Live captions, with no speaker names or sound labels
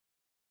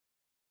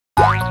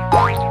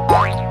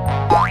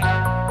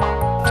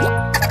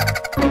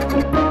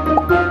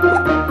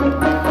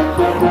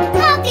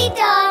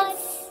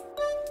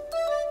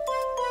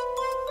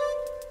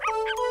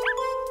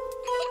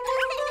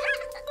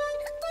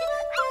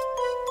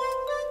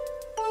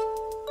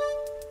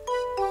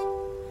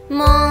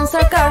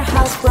Monster car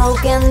has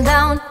broken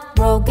down,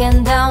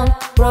 broken down,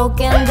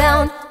 broken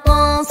down.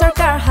 Monster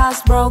car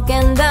has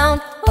broken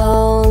down.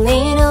 Oh,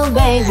 little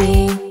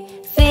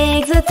baby.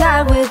 Fix the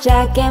tire with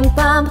jack and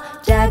pump,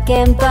 jack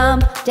and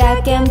pump,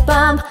 jack and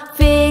pump.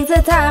 Fix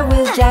the tire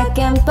with jack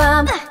and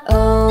pump.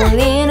 Oh,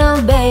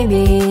 little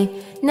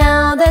baby.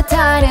 Now the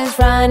tire is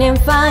running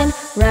fine,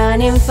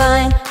 running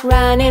fine,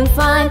 running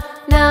fine.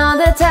 Now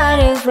the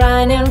tire is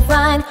running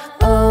fine.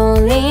 Oh,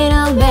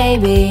 little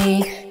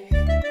baby.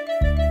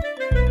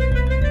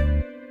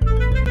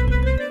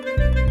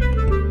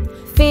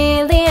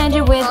 Fill the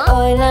engine with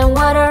oil and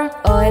water,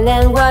 oil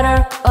and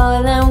water,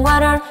 oil and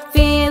water.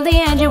 Fill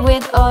the engine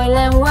with oil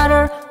and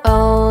water.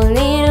 Oh,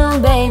 little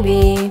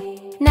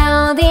baby.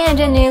 Now the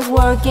engine is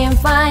working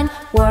fine,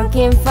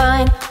 working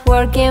fine,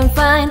 working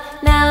fine.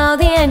 Now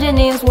the engine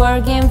is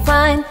working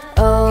fine.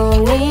 Oh,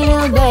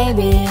 little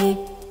baby.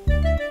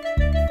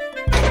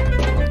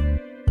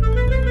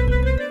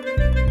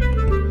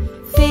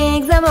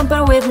 Fix the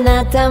bumper with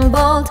nut and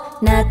bolt,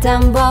 nut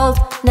and bolt,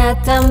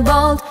 nut and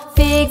bolt.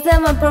 Fix the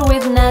bumper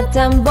with nut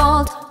and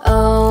bolt.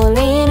 Oh,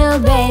 little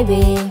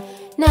baby.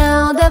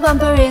 Now the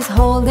bumper is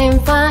holding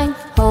fine,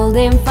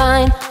 holding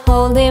fine,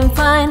 holding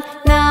fine.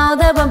 Now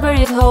the bumper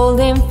is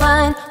holding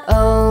fine.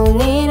 Oh,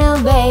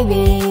 little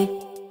baby.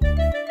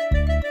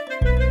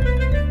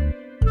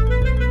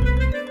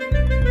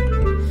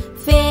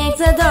 Fix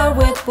the door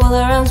with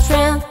puller and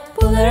strength,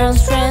 puller and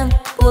strength,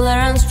 puller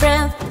and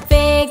strength.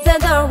 Fix the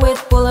door with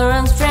puller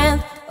and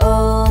strength.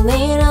 Oh,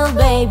 little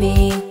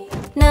baby.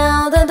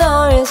 Now the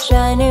door is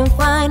shining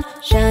fine,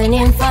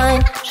 shining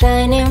fine,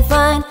 shining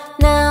fine.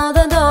 Now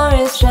the door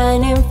is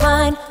shining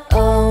fine.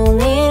 Oh,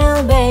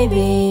 little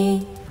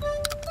baby.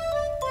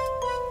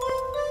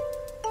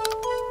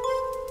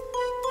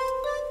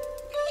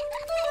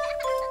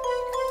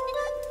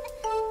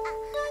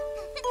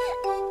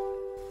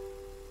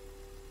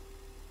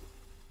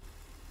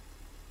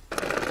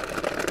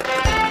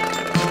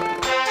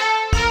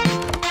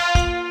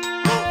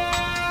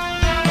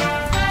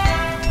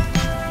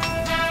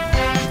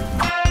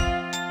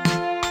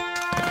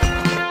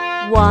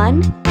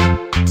 One,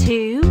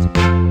 2,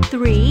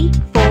 3,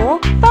 4,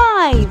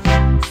 5,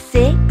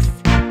 6,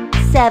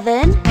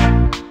 7,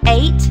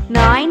 8,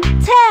 9,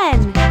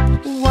 10.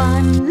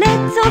 1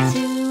 little,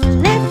 2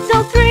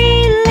 little,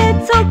 3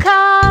 little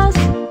cars.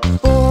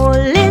 4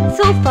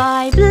 little,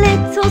 5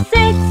 little,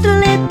 6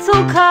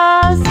 little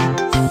cars.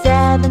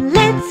 7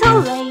 little,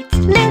 8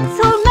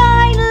 little,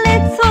 9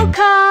 little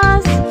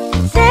cars.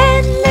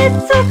 10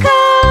 little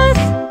cars.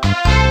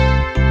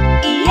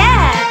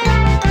 Yeah!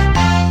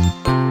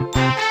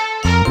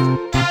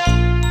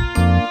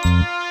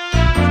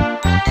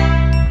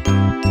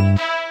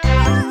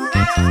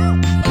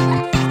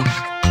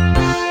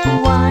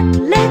 1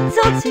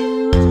 little,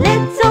 2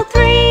 little,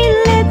 3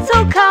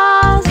 little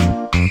cars.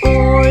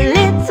 4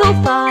 little,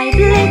 5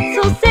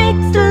 little, 6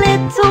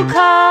 little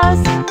cars.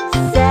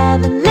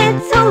 7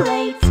 little,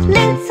 8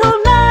 little,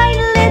 9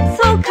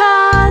 little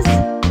cars.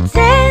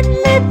 10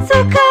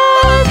 little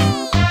cars.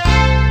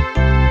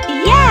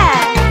 Yeah!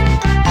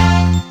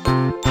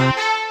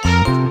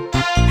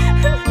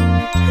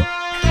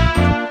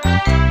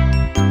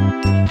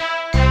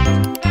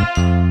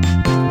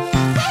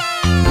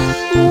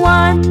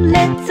 1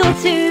 little,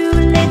 2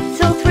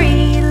 little,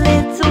 3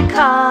 little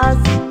cars.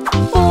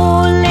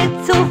 4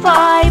 little,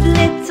 5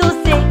 little,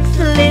 6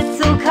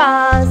 little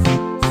cars.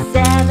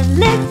 7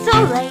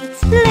 little, 8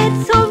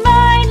 little,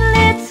 9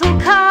 little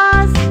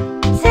cars.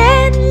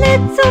 10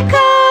 little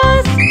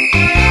cars.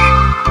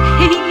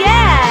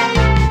 Yeah!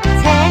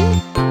 10,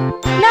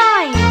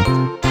 9,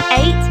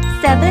 8,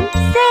 7,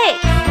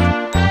 6,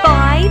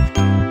 5,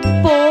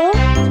 4,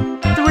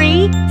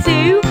 3,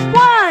 2,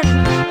 1.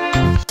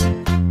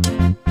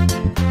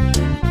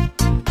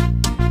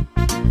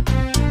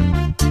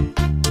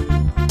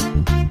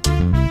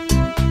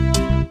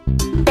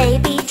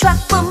 Baby truck,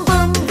 boom,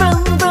 boom,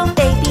 vroom, vroom.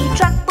 Baby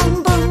truck, boom,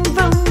 boom,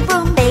 vroom,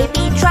 vroom.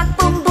 Baby truck,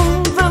 boom,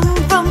 boom, vroom,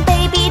 vroom.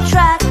 Baby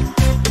truck.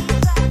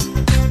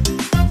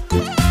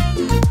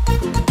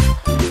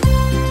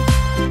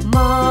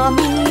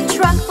 Mommy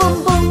truck, boom,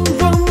 boom,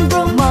 vroom,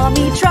 vroom.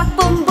 Mommy truck,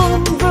 boom,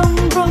 boom, vroom,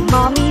 vroom.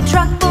 Mommy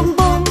truck, boom,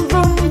 boom,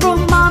 vroom, vroom.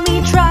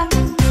 Mommy truck.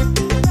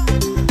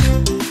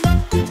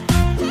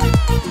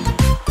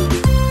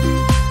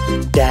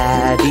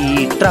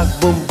 Daddy truck,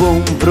 boom,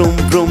 boom, vroom,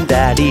 vroom.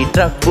 Daddy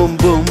truck, boom,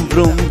 boom,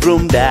 vroom,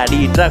 vroom.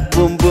 Daddy truck,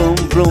 boom, boom,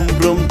 vroom,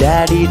 vroom.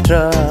 Daddy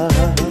truck.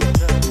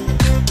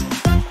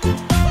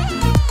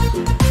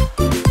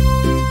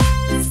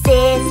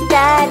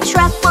 Sister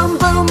truck, boom,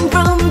 boom,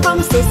 vroom,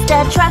 vroom.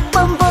 Sister truck,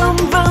 boom, boom,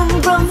 vroom,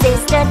 vroom.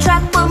 Sister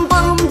truck, boom,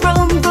 boom,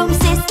 vroom, vroom.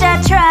 Sister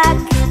truck.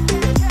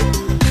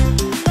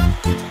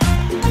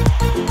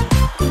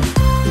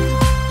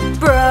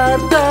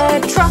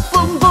 Brother truck,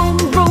 boom, boom,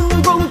 vroom,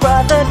 vroom.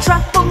 Brother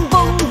truck, boom,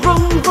 boom,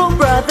 vroom, vroom.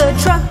 Brother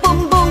truck,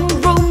 boom, boom,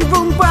 vroom,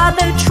 vroom.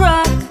 Brother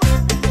truck.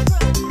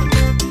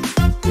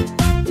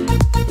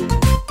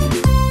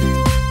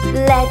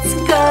 Let's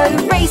go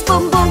race,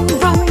 boom, boom,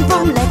 vroom,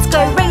 vroom. Let's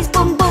go race,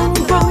 boom, boom,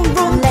 vroom,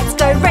 vroom. Let's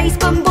go race,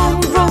 boom,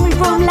 boom, vroom,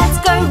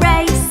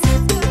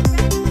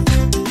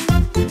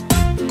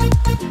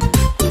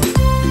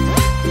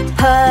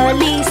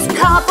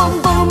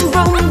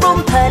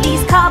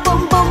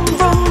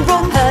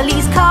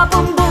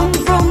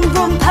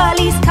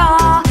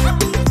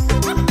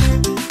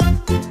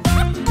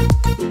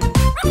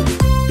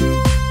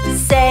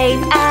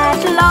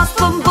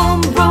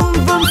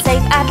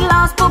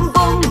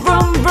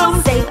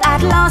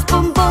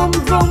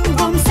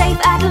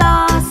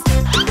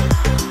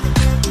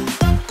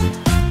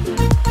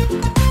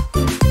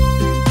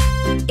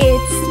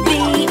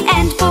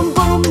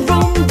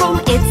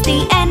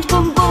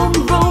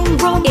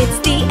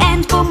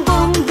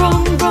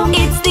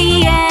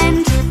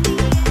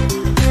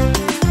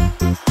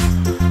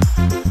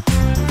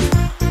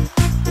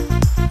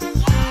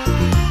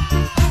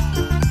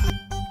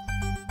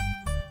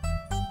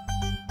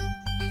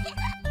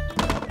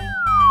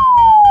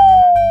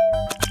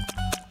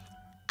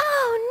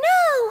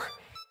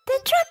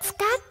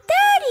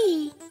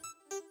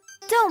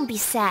 be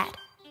sad.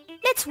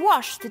 Let's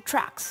wash the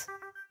trucks.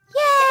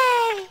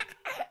 Yay!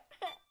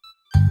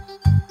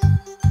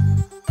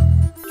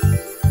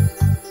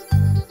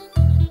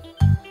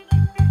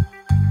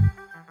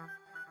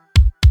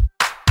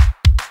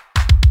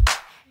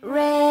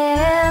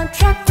 Red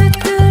tractor,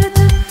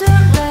 doo-doo-doo-doo.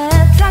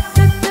 Red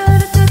tractor,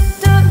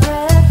 doo-doo-doo-doo.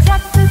 Red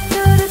tractor,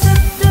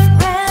 doo-doo-doo-doo.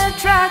 Red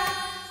truck.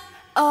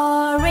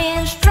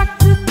 Orange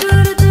tractor,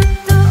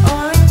 doo-doo-doo-doo.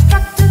 Orange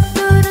tractor,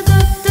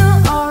 doo-doo-doo-doo.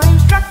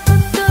 Orange tractor,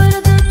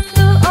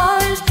 doo-doo-doo-doo.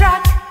 Orange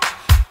truck.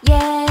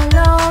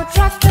 Yellow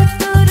tractor,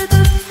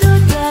 doo-doo-doo-doo.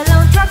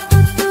 Yellow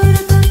tractor,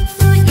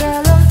 doo-doo-doo-doo.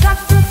 Yellow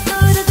tractor,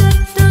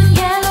 doo-doo-doo-doo.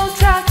 Yellow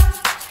truck.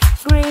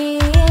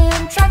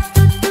 Green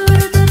tractor,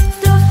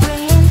 doo-doo-doo-doo.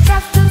 Green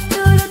tractor,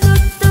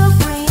 doo-doo-doo-doo.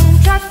 Green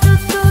tractor,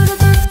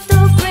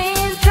 doo-doo-doo-doo.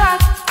 Green truck.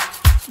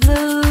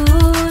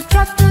 Blue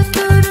tractor,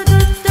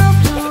 doo-doo-doo-doo.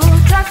 Blue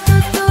tractor,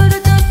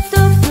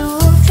 doo-doo-doo-doo.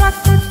 Blue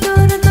tractor,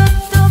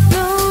 doo-doo-doo-doo.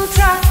 Blue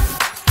truck.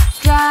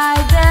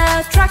 Drive the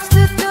trucks,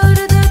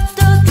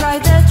 doo-doo-doo-doo.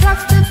 Drive the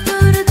trucks,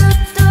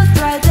 doo-doo-doo-doo.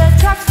 Drive the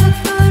trucks,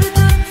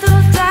 doo-doo-doo-doo.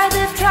 Drive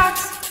the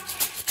trucks.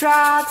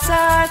 Trucks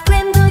are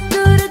clean,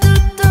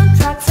 doo-doo-doo-doo.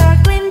 Trucks are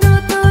clean,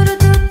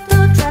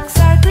 doo-doo-doo-doo. Trucks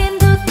are clean,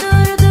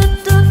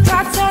 doo-doo-doo-doo.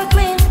 Trucks are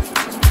clean.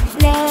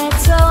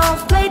 Let's all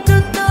play,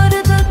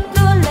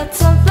 doo-doo-doo-doo.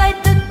 Let's all play,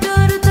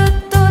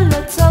 doo-doo-doo-doo.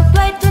 Let's all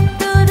play,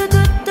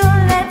 doo-doo-doo-doo.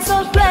 Let's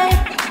all play.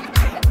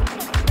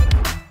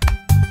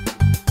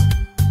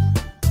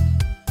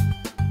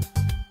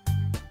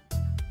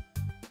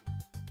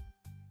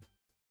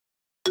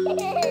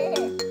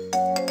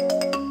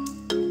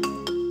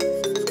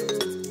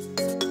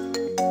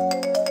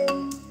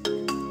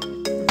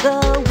 The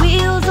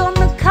wheels on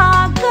the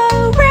car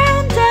go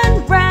round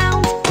and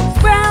round,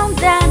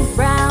 round and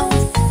round,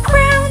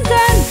 round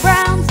and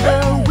round.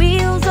 The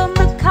wheels on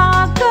the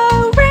car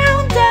go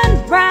round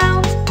and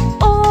round,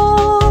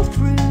 all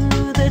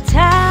through the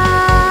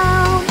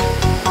town.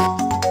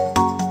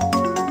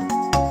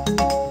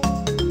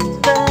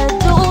 The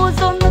doors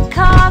on the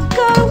car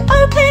go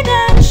open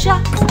and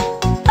shut,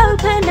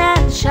 open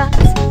and shut,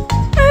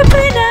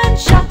 open and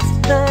shut.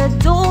 The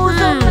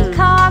doors on the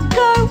car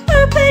go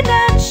open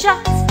and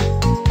shut,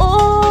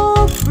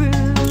 all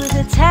through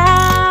the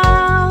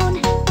town.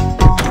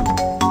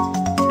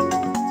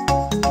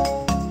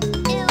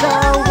 The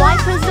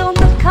wipers on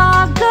the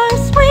car go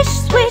swish,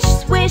 swish,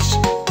 swish,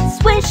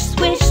 swish,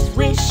 swish,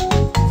 swish,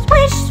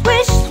 swish,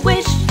 swish,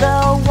 swish. The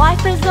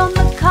wipers on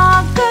the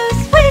car go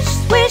swish,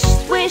 swish,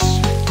 swish,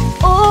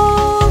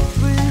 all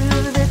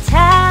through the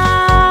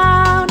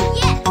town.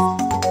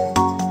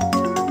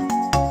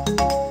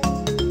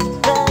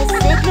 The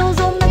signals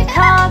on the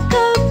car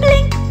go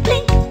blink,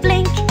 blink,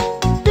 blink,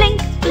 blink,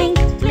 blink,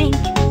 blink,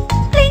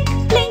 blink,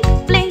 blink,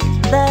 blink.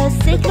 The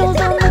signals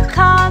on the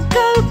car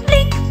go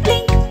blink,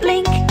 blink,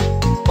 blink,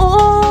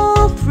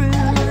 all through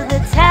the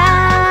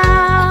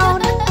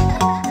town.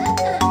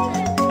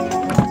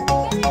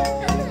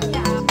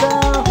 The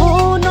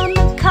horn on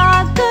the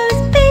car goes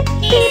beep,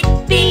 beep,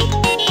 beep,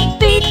 beep,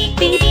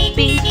 beep, beep,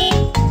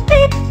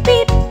 beep,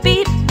 beep,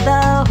 beep.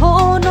 The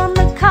horn on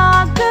the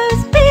car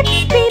goes beep,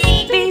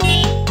 beep,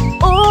 beep,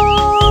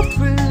 all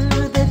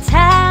through the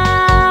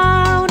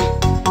town.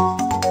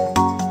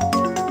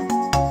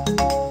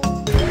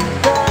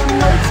 The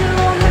motor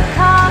on the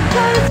car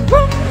goes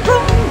vroom,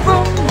 vroom,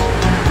 vroom,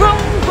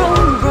 vroom,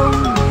 vroom, vroom,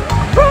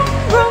 vroom,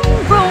 vroom,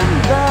 vroom.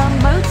 The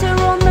motor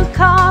on the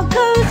car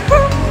goes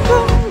vroom,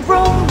 vroom,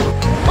 vroom,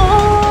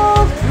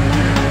 all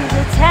through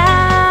the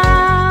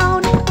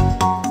town.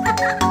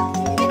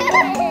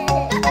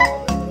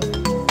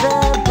 The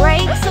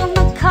brakes on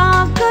the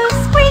car go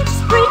screech,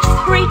 screech,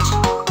 screech,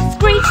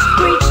 screech,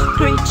 screech,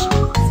 screech,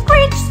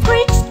 screech,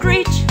 screech,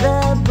 screech. The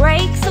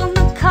brakes on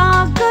the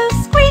car go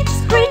screech,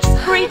 screech,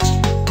 screech,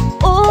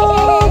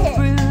 all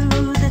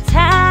through the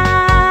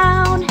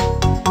town.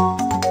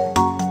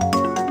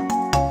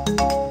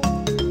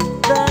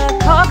 The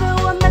cargo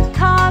on the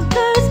car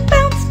goes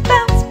bounce,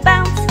 bounce,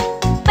 bounce,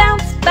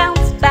 bounce,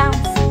 bounce,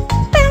 bounce,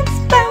 bounce,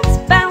 bounce,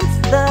 bounce.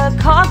 The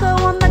cargo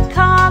on the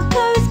car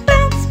goes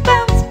bounce,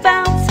 bounce,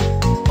 bounce,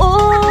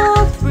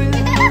 all through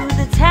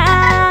the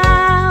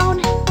town.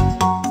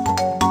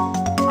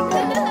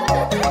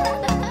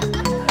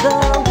 The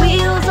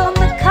wheels on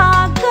the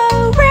car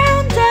go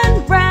round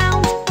and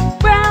round,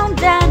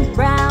 round and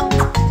round,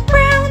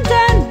 round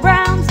and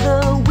round.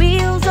 The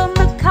wheels on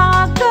the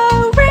car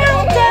go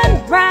round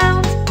and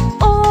round,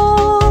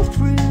 all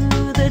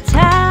through the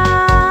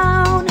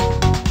town.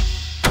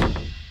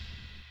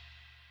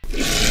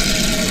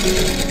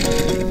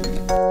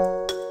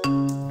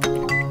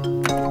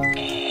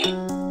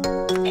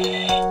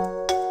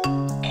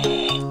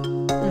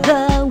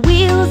 The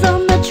wheels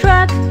on the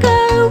truck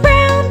go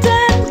round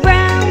and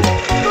round,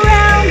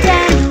 round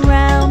and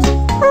round,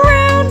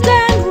 round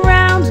and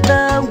round.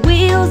 The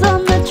wheels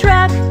on the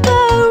truck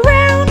go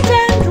round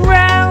and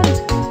round,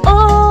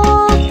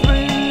 all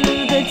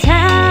through the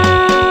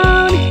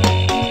town.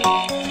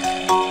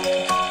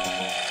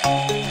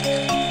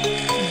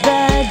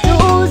 The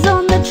doors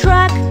on the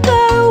truck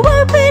go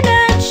open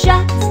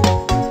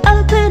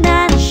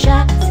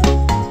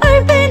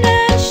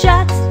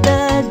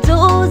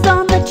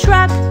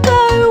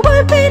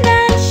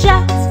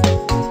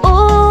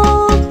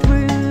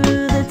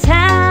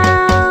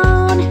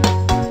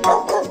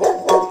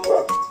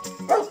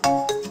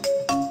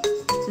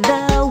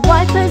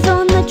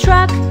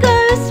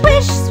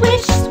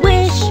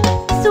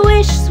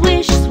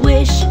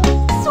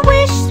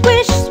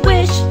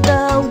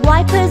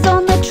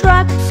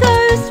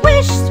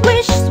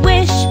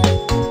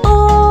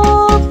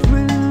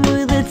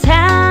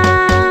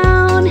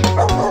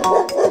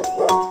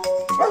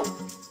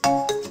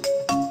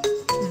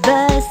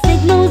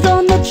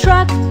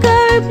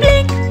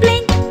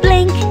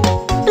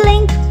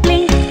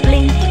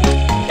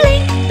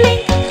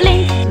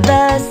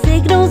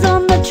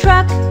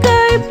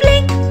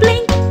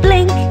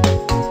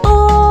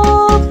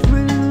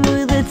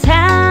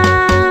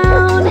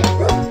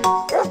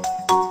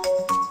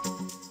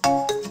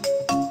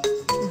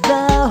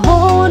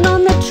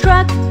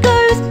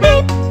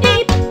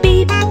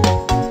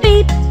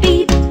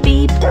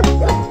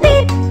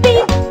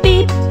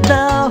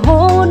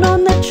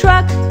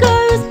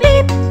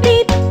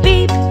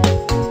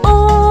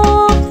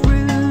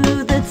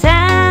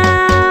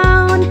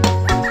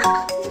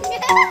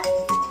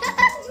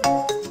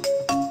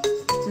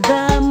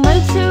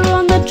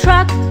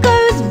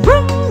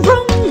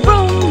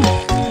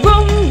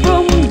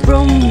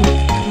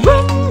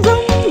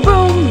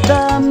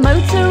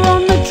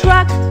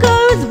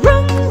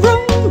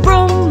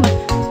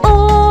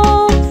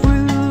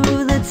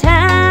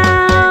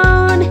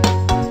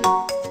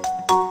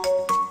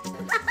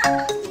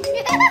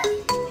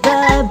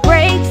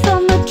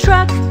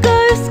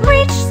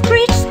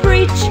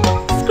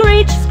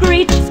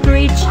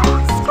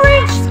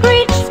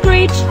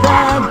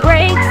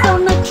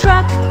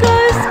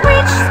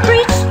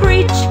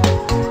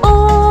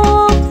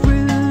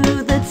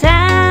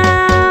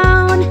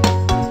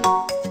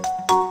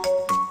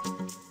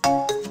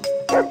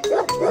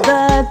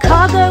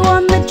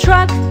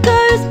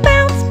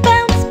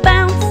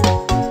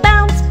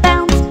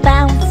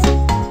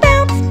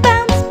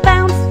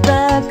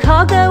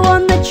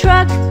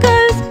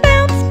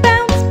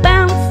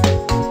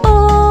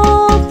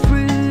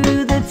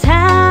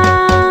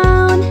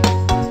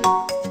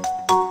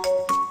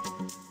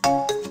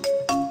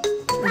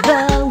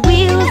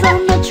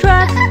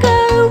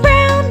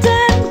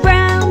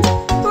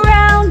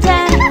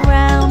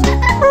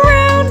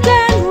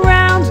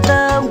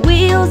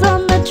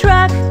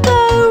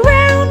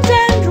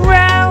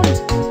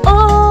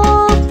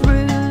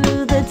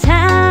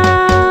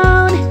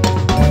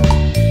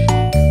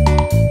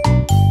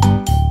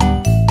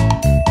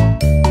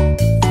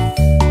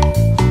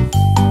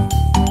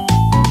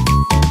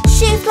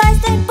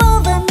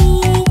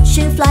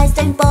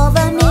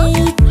bother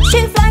me.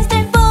 Shoe flies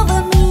don't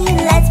bother me.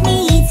 Let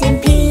me eat in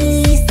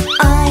peace.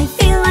 I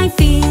feel like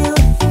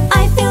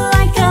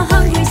a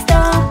hungry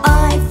star.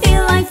 I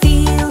feel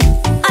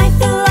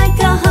like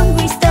a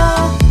hungry star.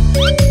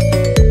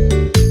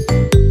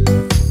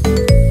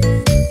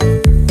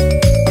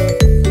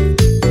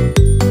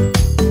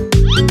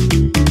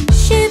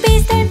 Shoe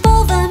bees don't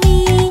bother me.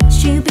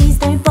 Shoe bees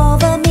don't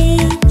bother me.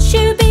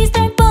 Shoe bees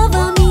don't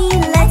bother me.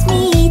 Let me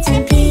eat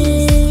in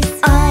peace.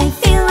 I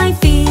feel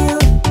like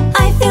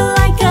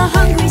a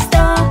hungry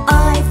star.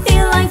 I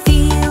feel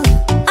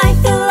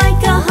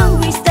like a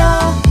hungry star.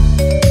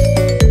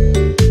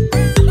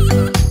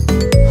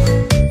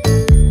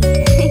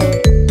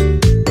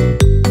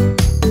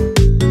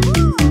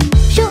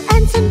 Shoe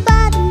ants don't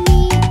bother me.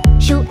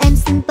 Shoe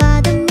ants don't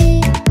bother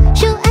me.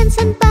 Shoe ants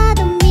don't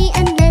bother me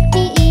and let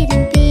me eat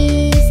in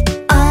peace.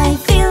 I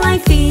feel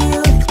like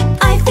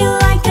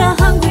a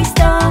hungry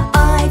star.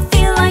 I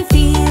feel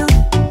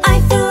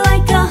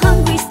like a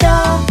hungry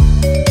star.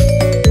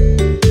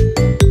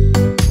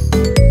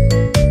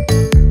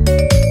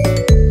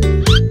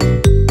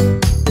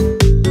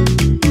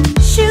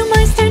 Shoe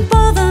mice don't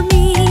bother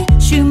me.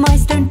 Shoe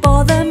mice don't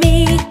bother me.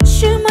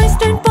 Shoe mice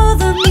don't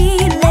bother me.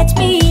 Let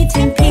me eat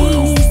in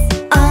peace.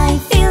 I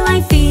feel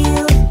like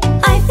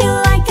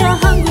a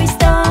hungry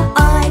star.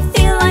 I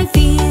feel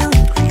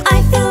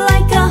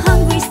like a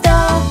hungry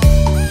star.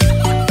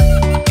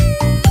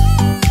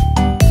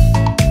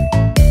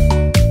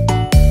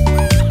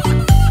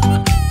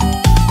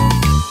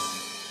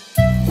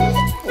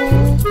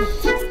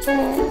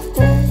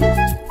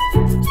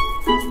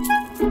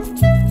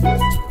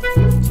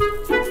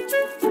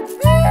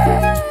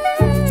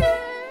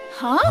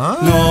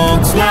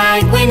 Looks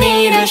like we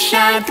need a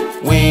shot.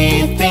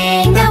 We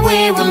think that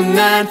we will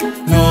not.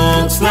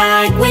 Looks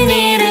like we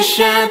need a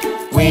shot.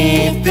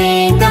 We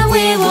think that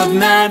we would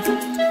not.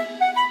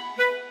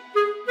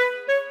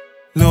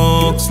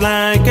 Looks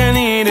like I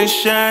need a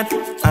shot.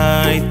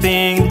 I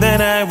think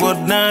that I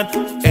would not.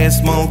 A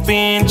small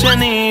pinch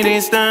and it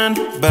is done,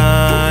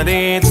 but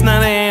it's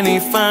not any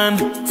fun.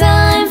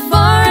 Time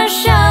for a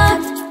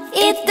shot.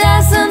 It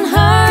doesn't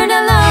hurt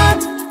a lot.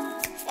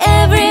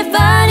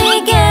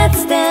 Everybody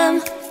gets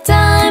them.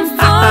 Time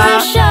for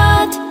a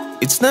shot.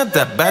 It's not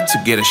that bad to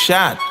get a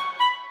shot.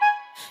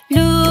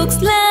 Looks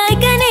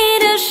like I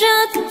need a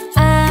shot.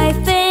 I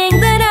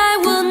think that I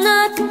will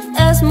not.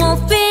 A small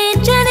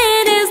pinch and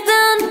it is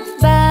done,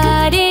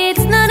 but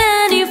it's not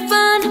any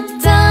fun.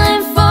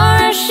 Time for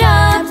a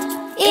shot.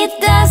 It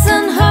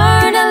doesn't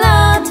hurt a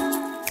lot.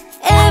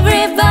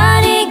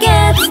 Everybody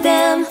gets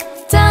them.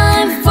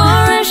 Time for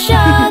a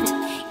shot.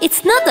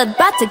 It's not that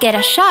bad to get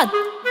a shot.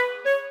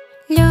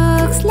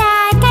 Looks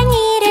like I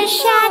need a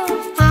shot.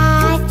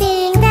 I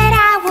think that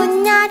I would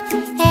not.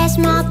 A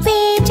small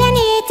pinch and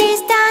it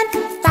is done,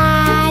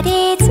 but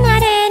it's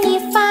not any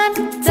fun.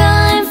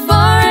 Time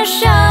for a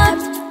shot.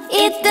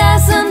 It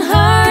doesn't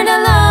hurt a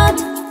lot.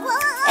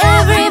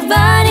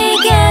 Everybody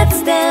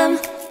gets them.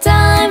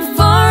 Time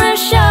for a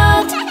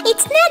shot.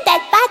 It's not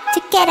that bad to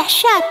get a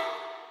shot.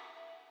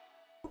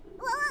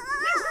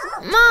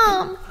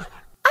 Mom,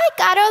 I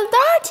got all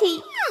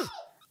dirty.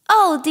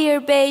 Oh dear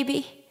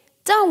baby,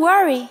 don't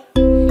worry.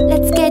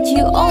 Let's get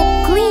you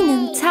all clean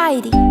and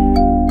tidy.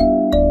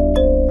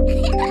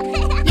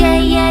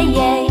 Yay, yay,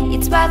 yay,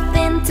 it's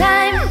bathing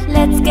time.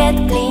 Let's get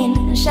clean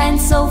and shine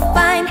so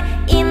fine.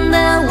 In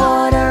the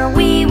water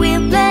we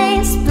will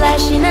play,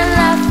 splashing and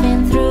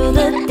laughing through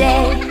the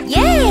day.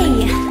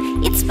 Yay,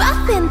 it's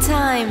bathing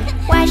time.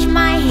 Wash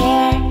my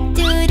hair,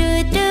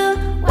 do-do-do.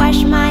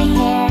 Wash my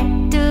hair,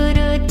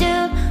 do-do-do.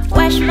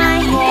 Wash my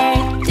hair,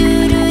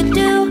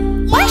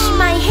 do-do-do. Wash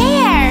my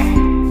hair.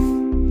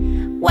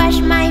 Wash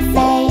my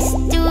face,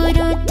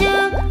 do-do-do.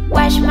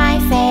 Wash my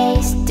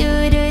face,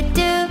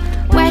 do-do-do.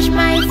 Wash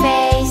my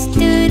face,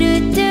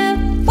 do-do-do.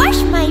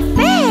 Wash my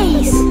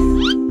face.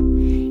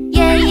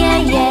 Yay,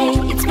 yay, yay,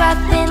 it's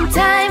bathing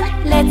time.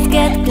 Let's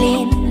get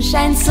clean and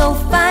shine so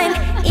fine.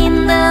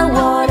 In the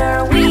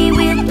water we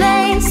will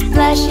play,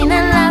 splashing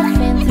and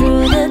laughing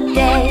through the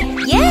day.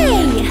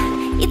 Yay,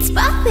 it's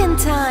bathing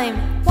time.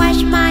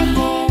 Wash my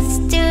hands,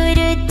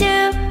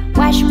 do-do-do.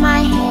 Wash my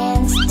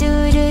hands,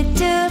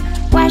 do-do-do.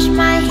 Wash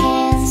my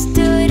hands,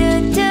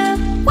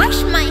 do-do-do.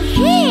 Wash my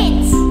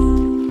hands.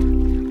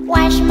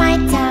 Wash my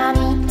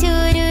tummy,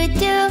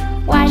 do-do-do.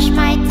 Wash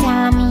my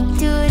tummy,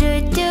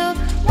 do-do-do.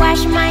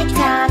 Wash my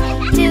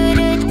tummy,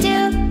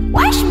 do-do-do.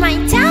 Wash my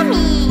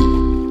tummy.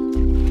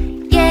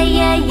 Yay,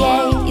 yay,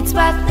 yay, it's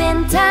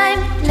bathing time.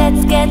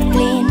 Let's get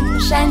clean,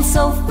 shine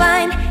so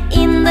fine.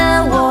 In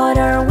the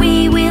water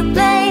we will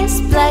play,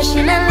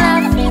 splashing and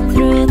laughing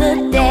through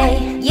the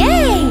day.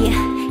 Yay,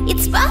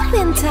 it's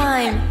bathing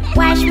time.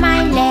 Wash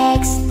my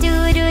legs,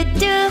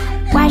 do-do-do.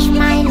 Wash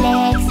my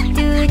legs,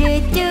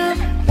 do-do-do.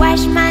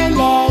 Wash my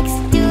legs,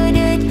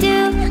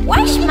 do-do-do.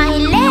 Wash my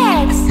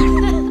legs.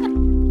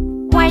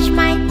 Wash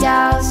my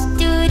toes,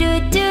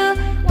 do-do-do.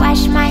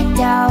 Wash my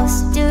toes,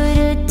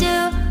 do-do-do.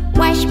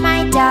 Wash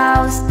my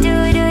toes,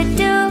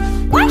 do-do-do.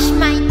 Wash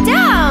my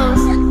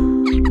toes.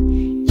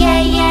 Yay,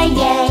 Yay, yay,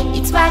 yay,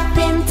 it's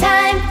bathing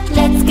time.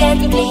 Let's get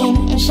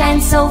clean and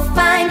shine so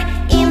fine.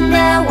 In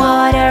the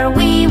water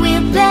we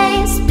will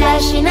play,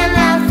 splashing and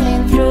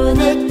laughing through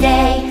the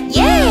day.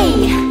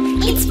 Yay!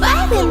 It's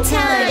bathing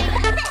time!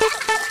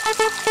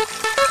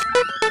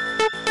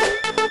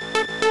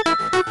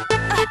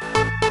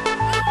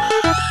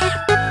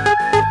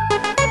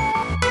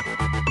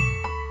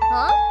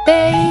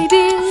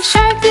 Baby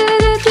shark, do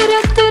do do do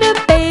do do.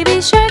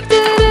 Baby shark, do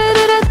do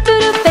do do do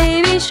do.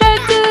 Baby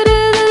shark, do do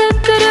do do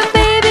do do.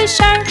 Baby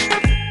shark.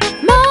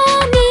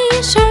 Mommy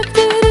shark,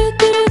 do do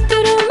do do do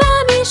do.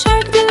 Mommy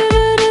shark, do do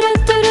do do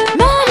do do.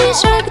 Mommy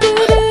shark, do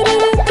do do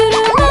do do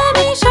do.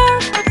 Mommy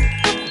shark.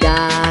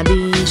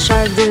 Daddy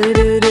shark, do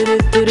do do do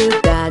do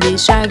do. Daddy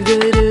shark, do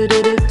do do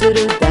do do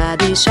do.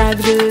 Daddy shark,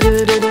 do do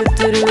do do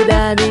do do.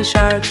 Daddy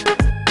shark.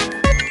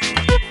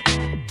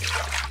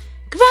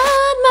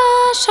 Grandma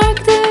shark,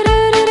 do do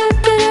do do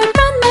do do.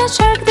 Grandma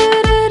shark, do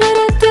do do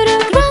do do do.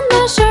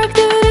 Grandma shark,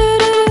 do do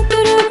do do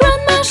do.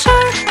 Grandma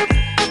shark.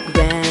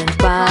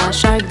 Grandpa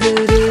shark, do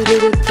do do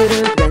do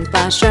do.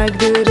 Grandpa shark,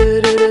 do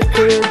do do do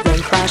do.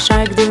 Grandpa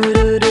shark, do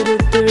do do do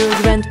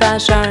do. Grandpa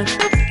shark.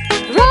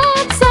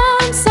 Rub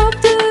some soap,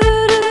 do do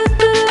do do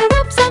do.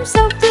 Rub some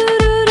soap, do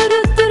do do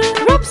do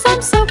do. Rub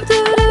some soap, do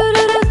do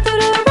do do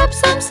do. Rub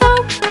some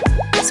soap.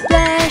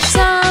 Splash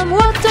some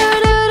water,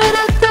 do do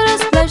do do.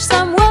 Splash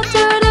some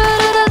water, do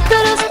do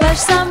do do. Splash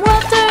some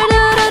water,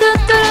 do do do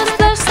do.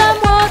 Splash some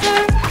water.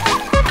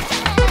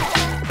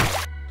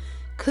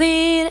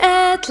 Clean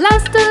at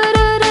last, do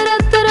do do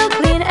do do.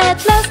 Clean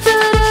at last, do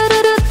do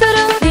do do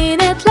do. Clean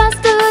at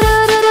last, do do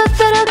do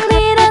do do.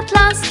 Clean at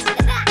last.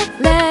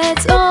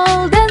 Let's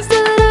all dance, do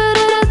do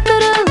do do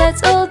do.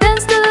 Let's all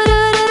dance, do do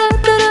do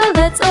do do.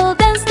 Let's all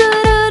dance, do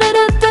do do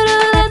do do.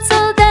 Let's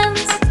all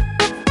dance.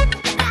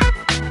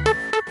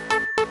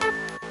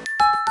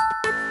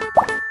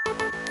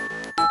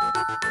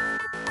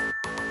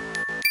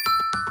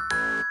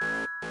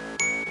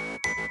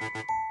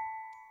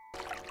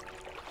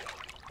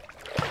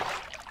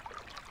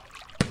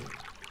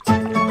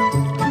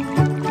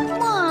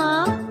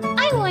 Mom,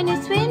 I want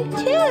to swim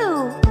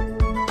too.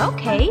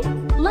 Okay,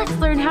 let's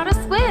learn how to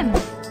swim.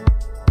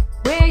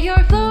 Where your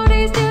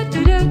floaties, do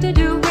do do do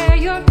do. Where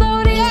your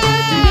floaties, do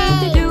do do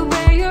do do.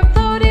 Where your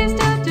floaties,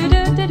 do do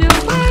do do do.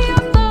 Where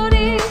your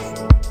floaties.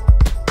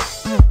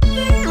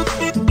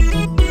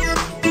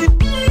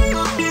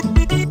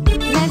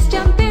 Let's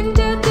jump in,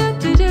 do do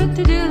do do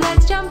do do.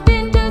 Let's jump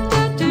in, do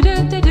do do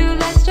do do do.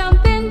 Let's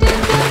jump in, do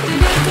do do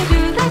do do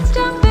do. Let's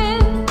jump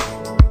in.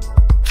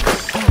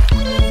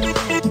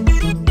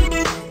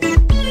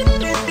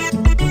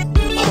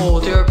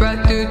 Hold your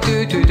breath, do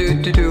do do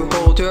do do do.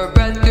 Hold your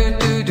breath, do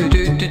do do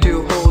do do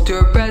do. Hold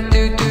your breath,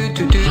 do do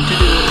do do do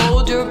do.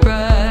 Hold your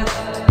breath.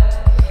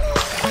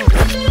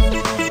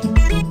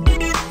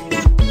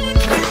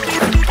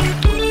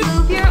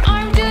 Move your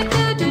arm, do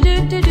do do do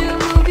do do.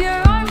 Move your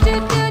arm, do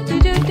do do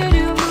do do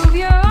do. Move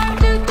your arm,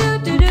 do do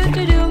do do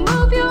do do.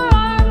 Move your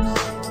arms.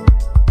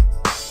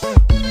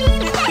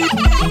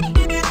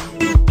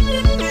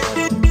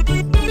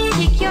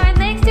 Kick your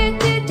legs, do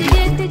do do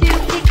do do do.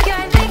 Kick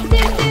your legs,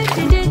 do do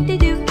do do do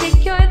do.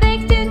 Kick your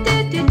legs, do do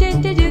do do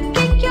do do.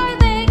 Kick your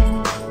legs.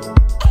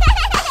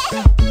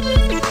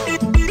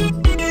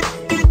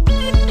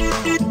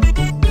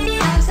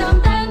 Have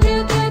some fun,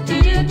 do do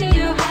do do do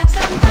do. Have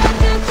some fun,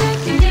 do do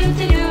do do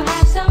do do.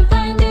 Have some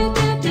fun, do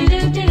do do do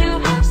do do.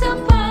 Have some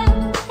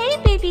fun. Hey,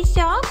 baby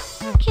shark,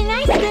 can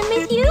I swim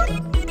with you?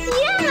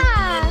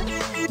 Yeah.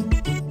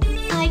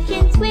 I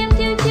can swim,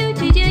 do do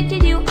do do do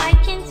do. I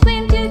can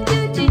swim, do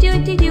do do do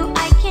do do.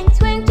 I can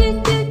swim,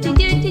 do do do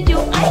do do do.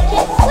 I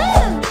can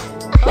swim.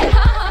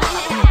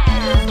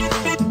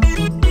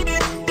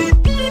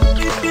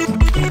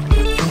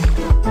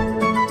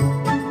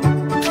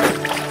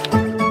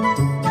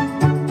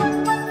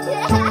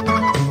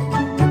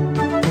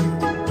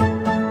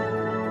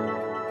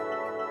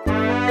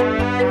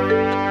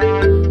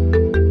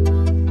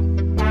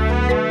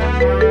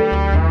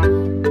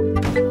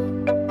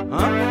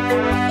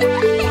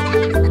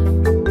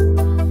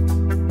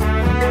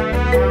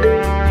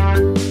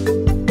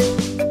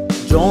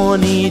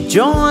 Johnny,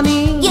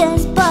 Johnny,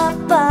 Yes,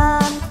 Papa.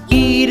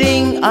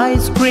 eating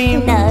ice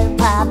cream, No,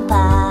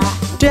 Papa.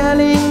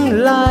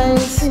 telling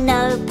lies.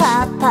 No,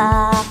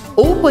 Papa.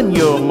 Open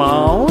your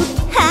mouth.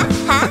 Ha,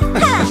 ha,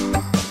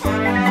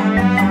 ha.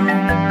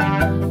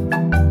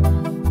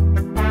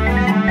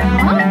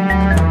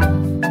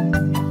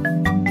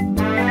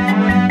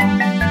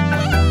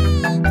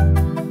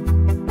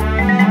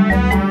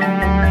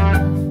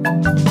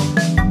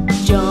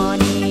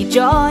 Johnny,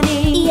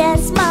 Johnny,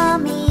 Yes,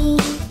 Mommy.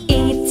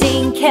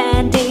 eating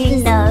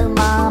candy, No,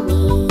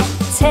 Mommy.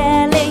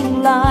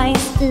 telling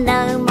lies.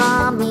 No,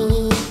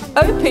 Mommy.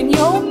 Open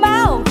your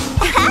mouth.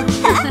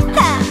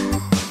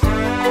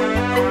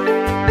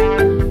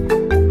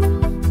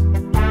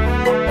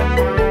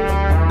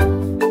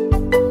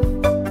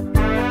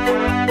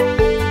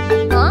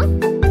 Huh?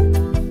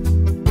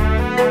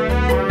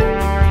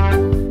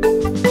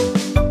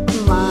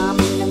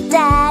 Mommy,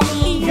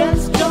 Daddy.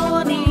 Yes,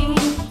 Johnny.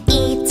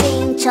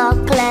 Eating chocolate.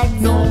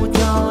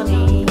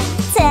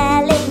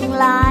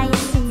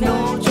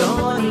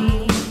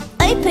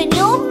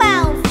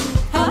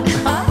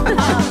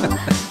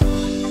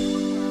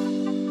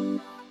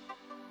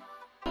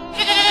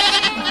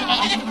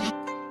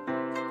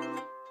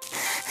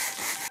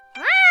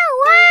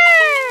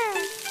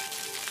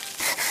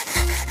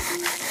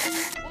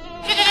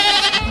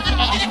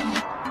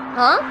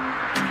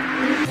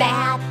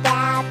 Bad,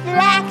 bad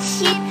black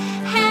sheep,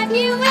 have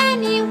you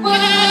any wool?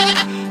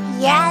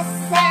 Yes,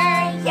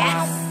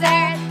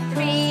 sir,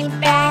 3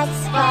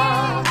 bags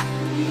full.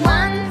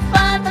 One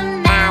for the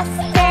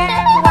master,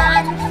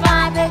 one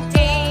for the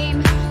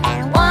dame,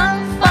 and one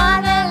for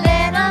the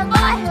little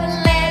boy who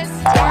lives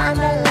down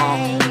the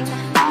lane.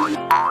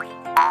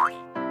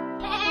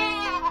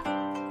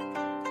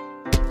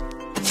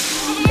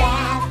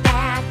 Bad,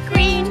 bad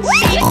green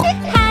sheep,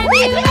 have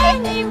you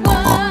any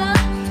wool?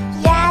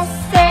 Yes,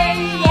 sir,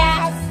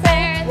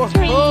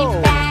 3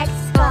 bags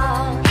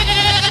full.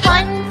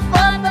 One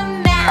for the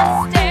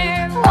master,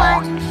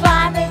 one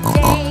for the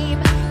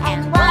dame,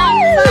 and one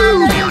for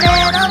the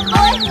little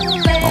boy who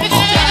lives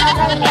down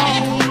the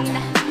lane.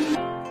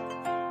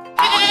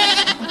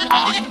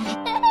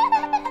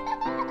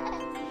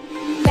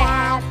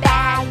 Bad,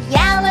 bad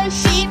yellow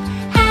sheep,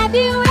 have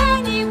you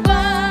any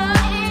wool?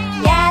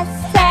 Yes,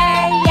 sir,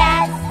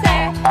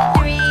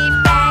 3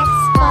 bags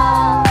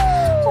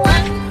full.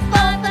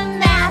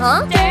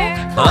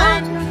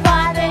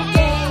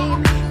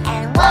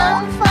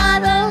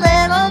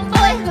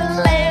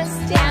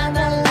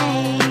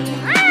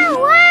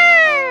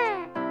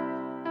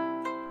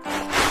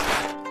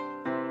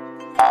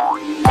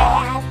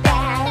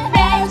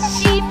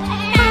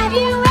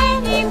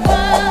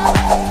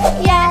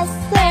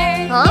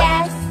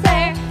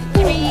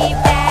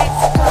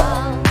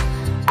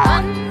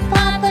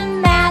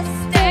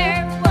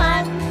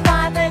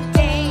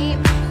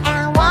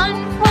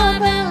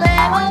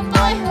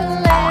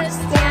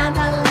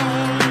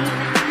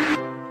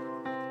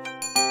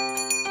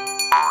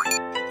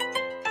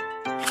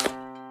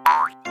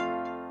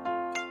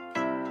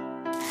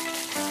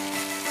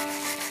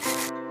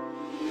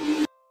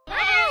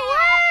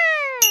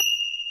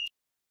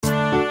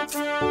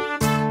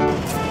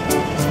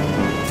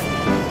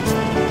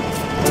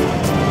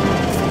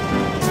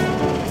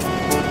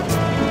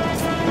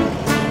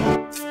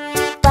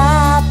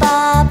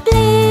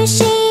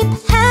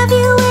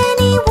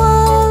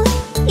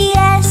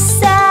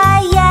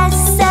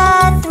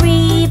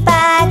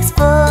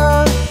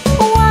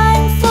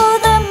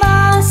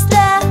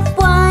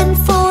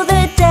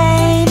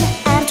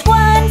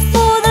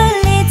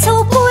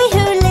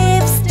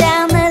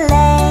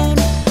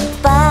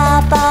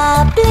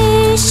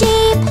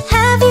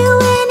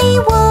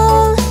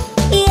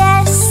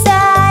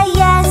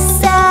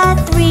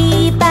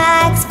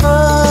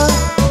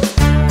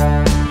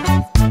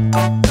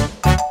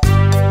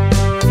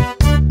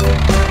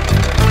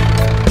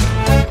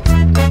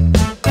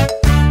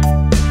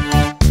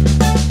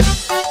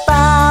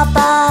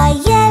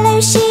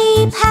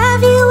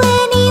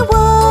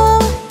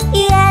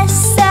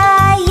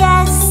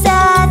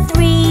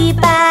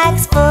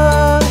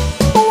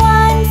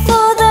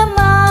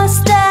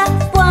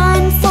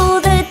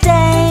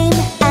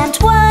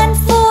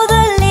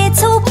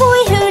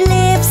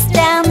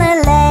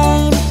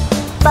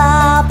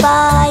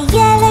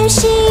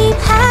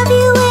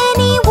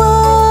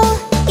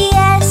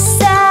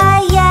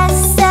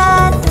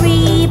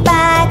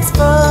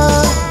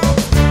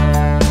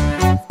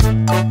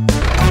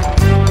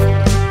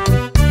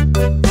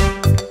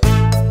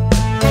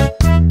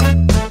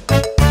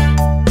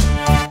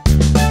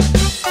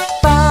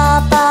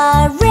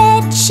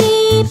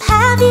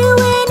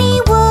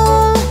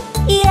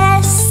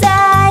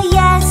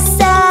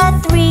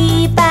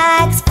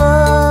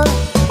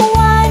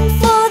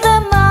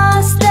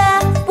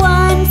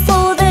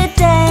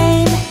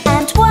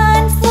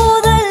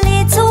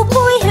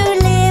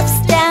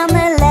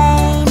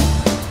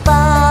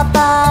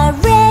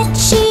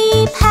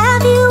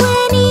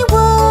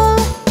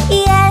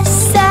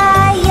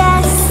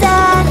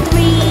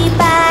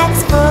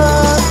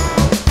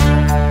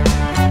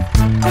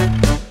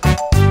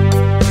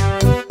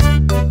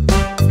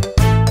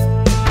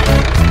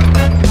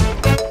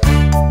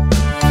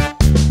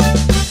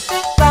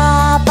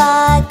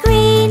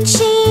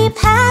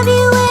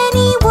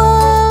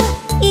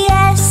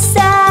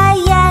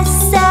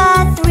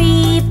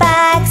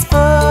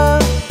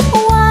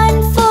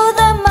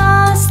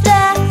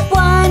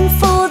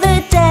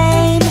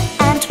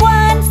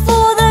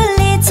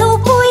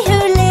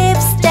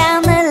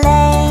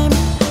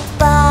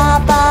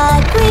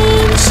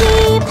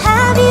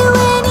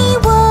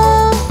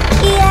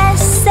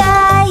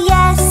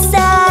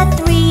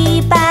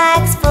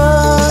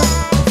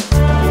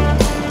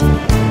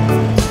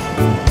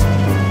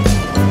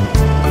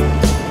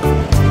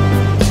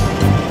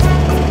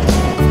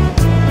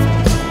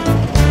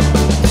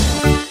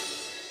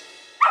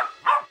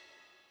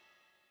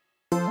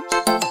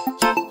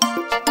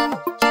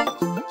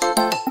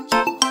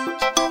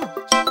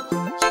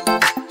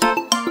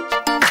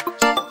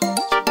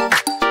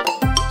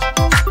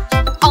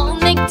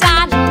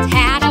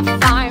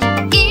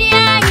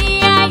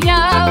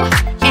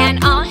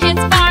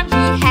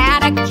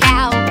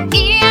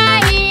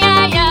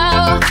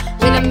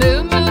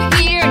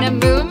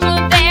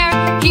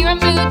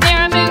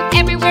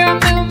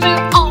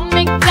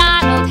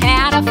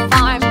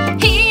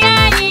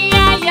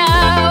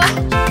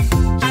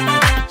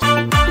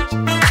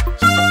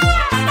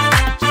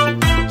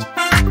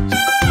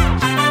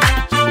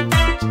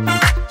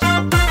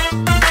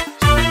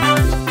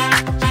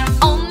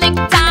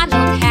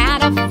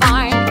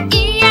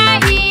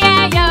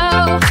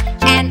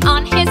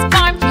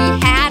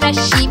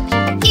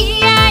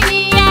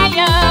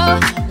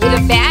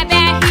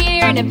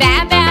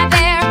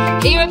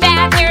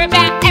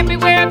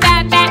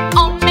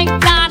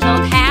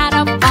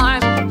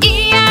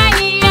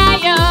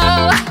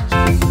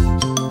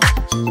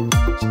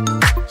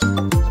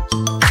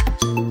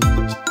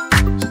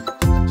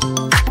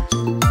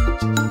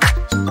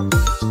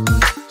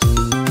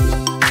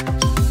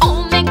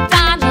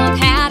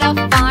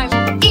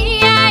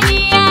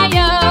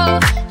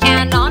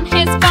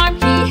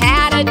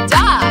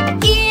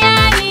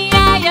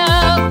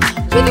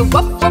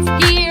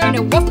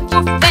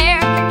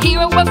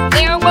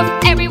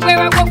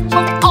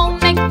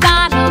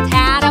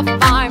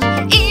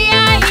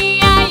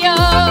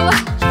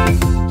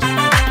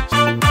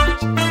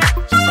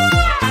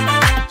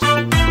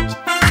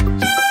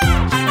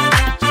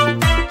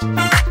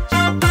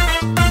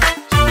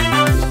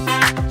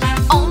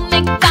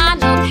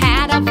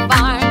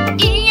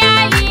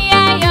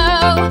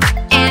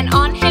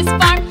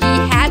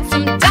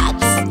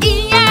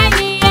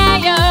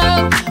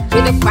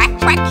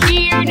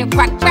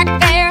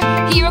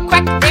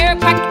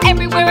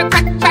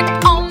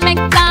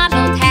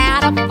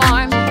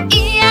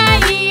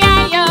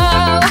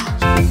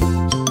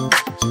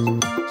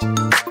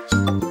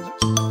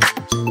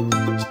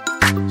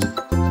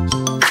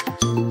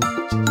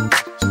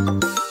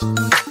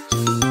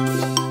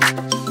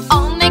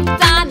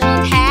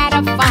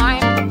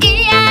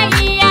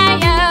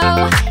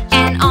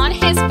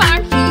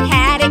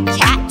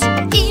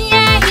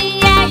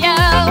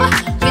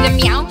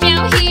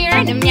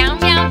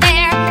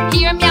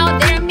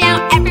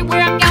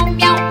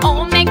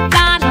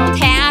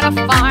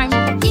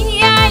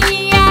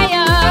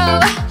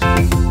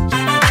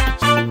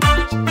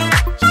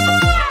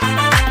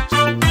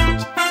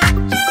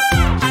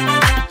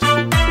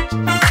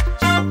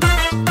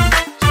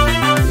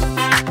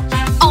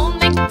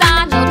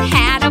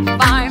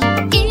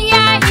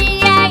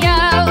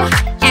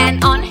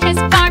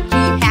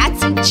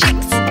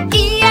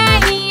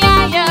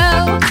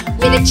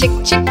 need a chick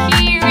chick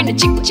here and a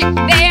chick chick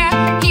there.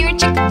 Here a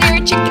chick, there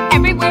a chick,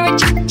 everywhere a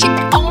chick chick.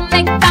 Old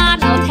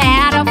MacDonald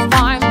had a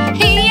farm.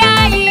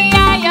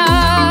 E-I-E-I-O.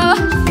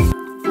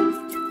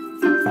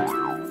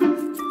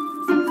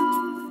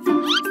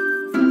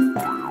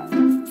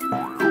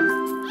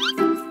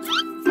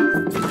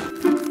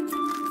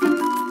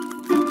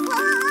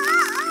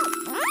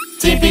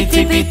 Tippy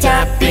tippy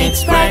tap,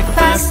 it's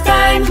breakfast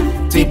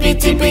time. Tippy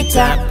tippy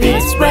tap,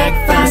 it's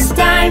breakfast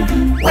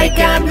time. Wake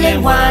up,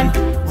 little one,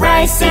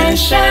 rise and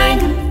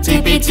shine.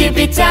 Tippy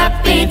tippy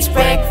tap, it's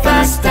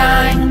breakfast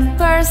time.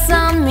 Pour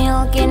some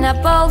milk in a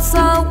bowl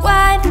so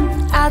wide.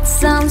 Add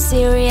some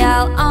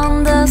cereal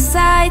on the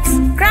sides.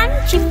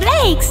 Crunchy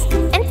flakes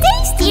and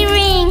tasty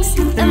rings.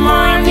 The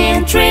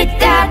morning treat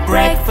that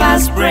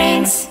breakfast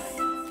brings.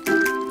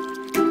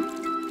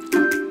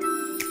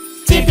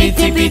 Tippy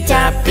tippy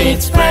tap,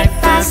 it's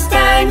breakfast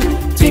time.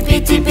 Tippy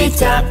tippy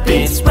tap,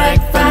 it's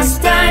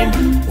breakfast time.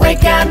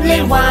 Wake up,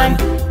 little one,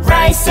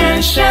 rise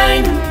and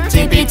shine.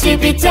 Tippy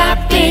tippy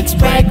tap, it's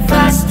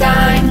breakfast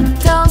time.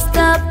 Toast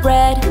the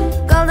bread,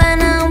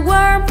 golden and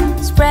warm.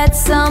 Spread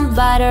some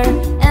butter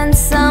and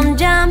some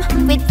jam.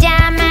 With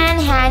jam and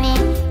honey,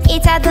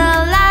 it's a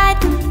delight.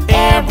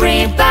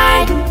 Every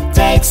bite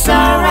takes a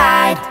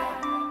ride.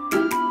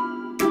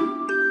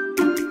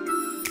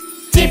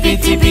 Tippy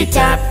tippy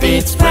tap,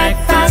 it's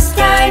breakfast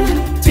time.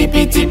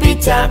 Tippy tippy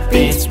tap,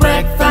 it's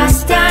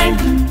breakfast time.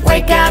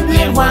 Wake up,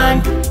 little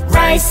one,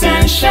 rise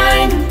and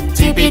shine.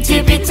 Tippy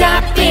tippy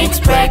tap, it's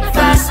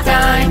breakfast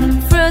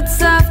time.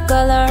 Fruits of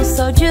color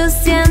so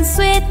juicy and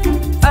sweet.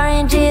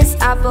 Oranges,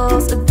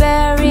 apples,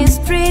 berries,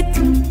 treat.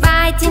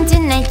 Bite into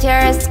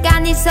nature's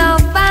candy so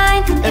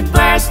fine. A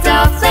burst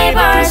of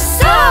flavor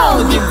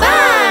so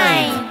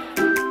divine.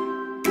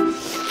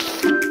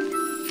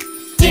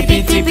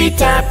 Tippy tippy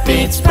tap,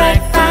 it's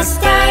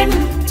breakfast time.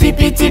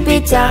 Tippy tippy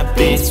tap,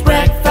 it's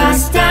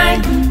breakfast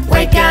time.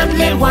 Wake up,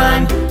 little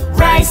one,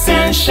 rise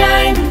and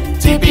shine.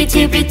 Tippy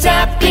tippy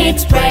tap,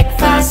 it's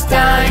breakfast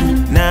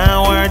time.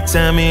 Now our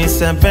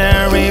tummies are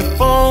very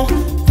full.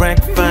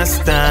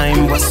 Breakfast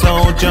time was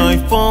so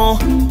joyful.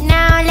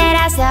 Now let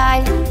us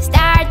all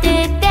start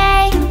the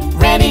day.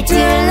 Ready to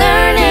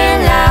learn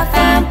and laugh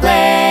and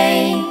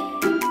play.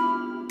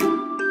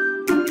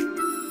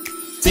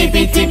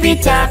 Tippy tippy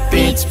tap,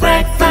 it's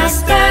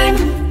breakfast time.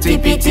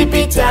 Tippy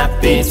tippy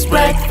tap, it's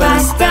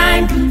breakfast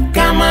time.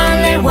 Come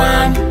on, little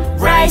one,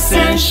 rise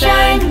and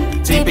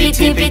shine. Tippy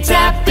tippy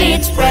tap,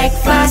 it's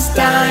breakfast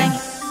time.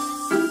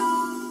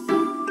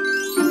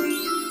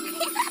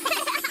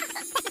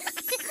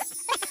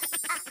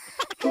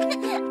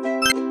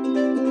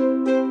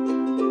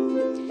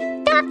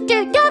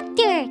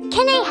 Doctor,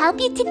 can I help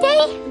you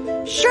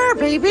today? Sure,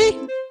 baby.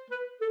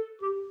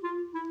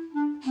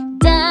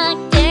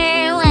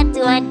 Doctor, what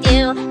do I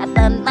do? I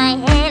bump my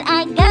head,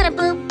 I got a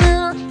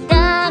boo-boo.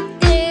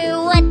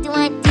 Doctor, what do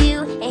I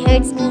do? It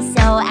hurts me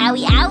so,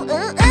 owie, ow,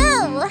 ooh,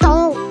 ooh.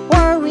 Don't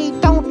worry,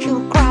 don't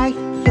you cry.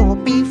 You'll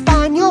be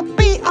fine, you'll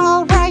be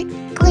alright.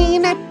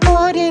 Clean it,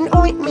 put in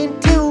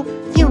ointment too.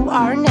 You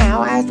are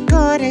now as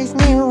good as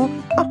new.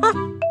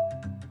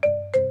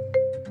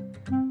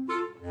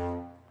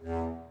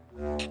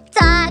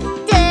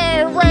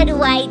 Doctor, what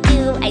do I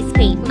do? I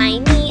scrape my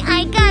knee,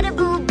 I got a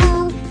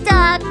boo-boo.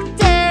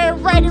 Doctor,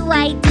 what do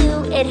I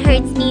do? It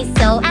hurts me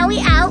so,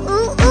 owie, ow,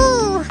 ooh,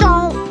 ooh.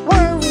 Don't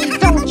worry,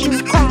 don't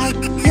you cry.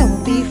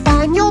 You'll be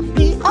fine, you'll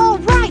be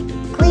alright.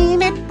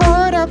 Clean it,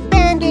 put a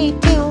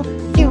band-aid too.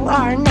 You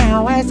are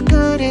now as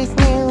good as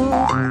new.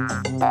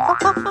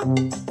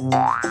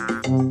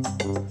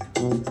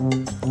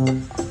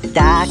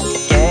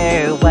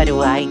 Doctor, what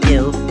do I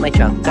do? My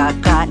trunk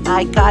got caught,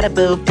 I got a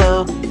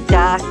boo-boo.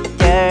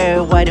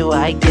 Doctor, what do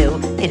I do?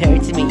 It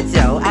hurts me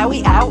so,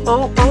 owie, ow,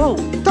 ooh, ooh.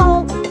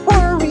 Don't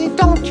worry,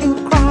 don't you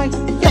cry.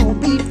 You'll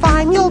be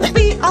fine, you'll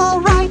be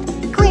alright.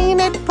 Clean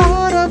it,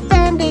 put a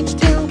bandage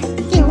too.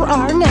 You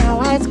are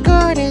now as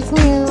good as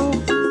new.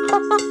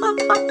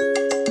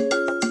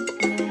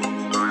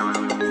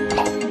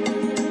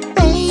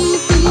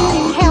 Baby,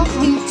 help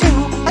me too.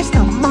 I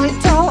stubbed my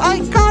toe, I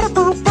got a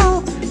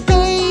boo-boo.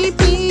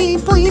 Baby,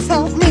 please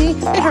help me.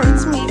 It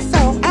hurts me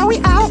so,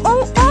 owie, ow,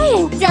 ooh,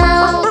 ooh.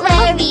 Don't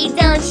worry,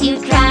 don't you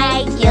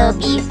cry. You'll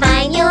be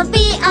fine, you'll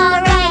be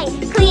alright.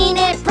 Clean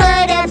it,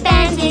 put a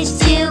bandage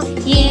too.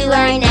 You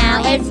are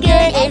now as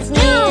good as new.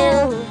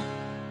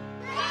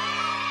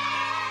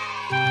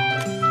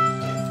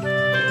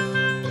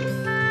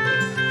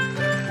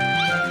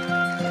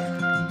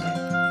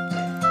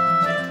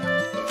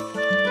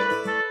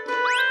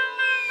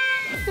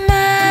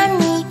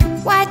 Mommy,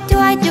 what do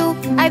I do?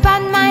 I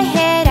bump my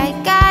head, I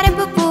got a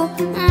boo-boo.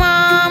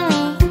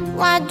 Mommy,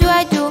 what do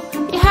I do?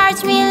 It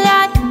hurts me a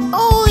lot.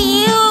 Oh,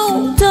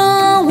 you!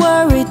 Don't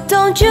worry,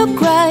 don't you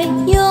cry.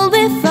 You'll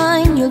be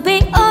fine, you'll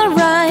be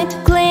alright.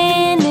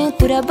 Clean it,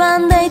 put a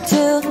band-aid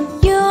too.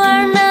 You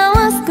are now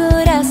as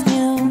good as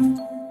new.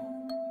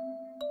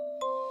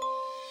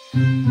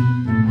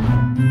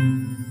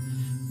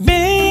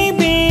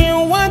 Baby,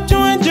 what do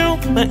I do?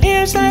 My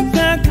ears are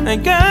clogged, I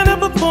got a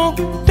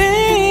boo-boo.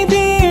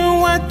 Baby,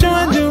 what do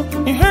I do?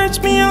 It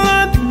hurts me a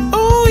lot.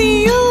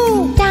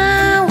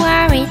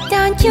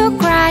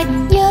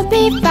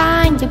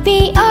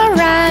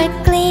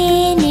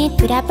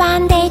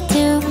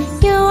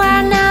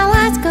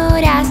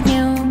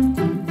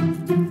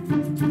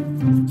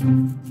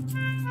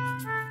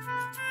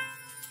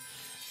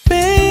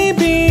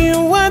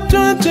 do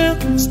I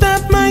do?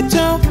 Stop my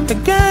toe, I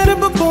got a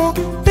boo-boo.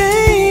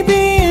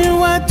 Baby,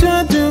 what do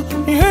I do?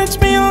 It hurts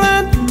me a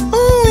lot,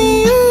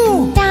 only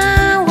you.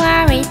 Don't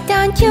worry,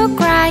 don't you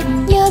cry.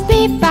 You'll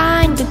be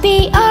fine, you'll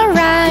be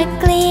alright.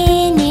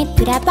 Clean it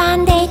with a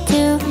Band-Aid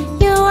too.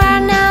 You are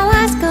now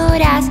as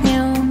good as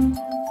new.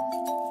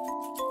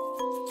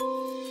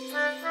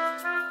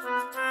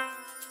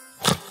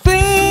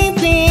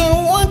 Baby,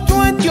 what do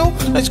I do?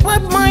 I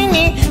scrap my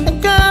knee, I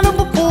got a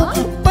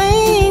boo-boo.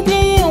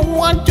 Baby,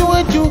 what do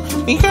I do?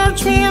 It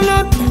hurts me a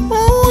lot,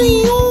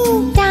 only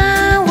you.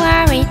 Don't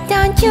worry,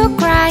 don't you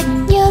cry.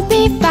 You'll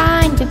be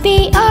fine, you'll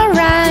be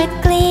alright.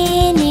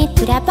 Clean it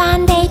with a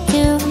Band-Aid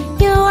too.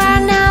 You are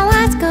now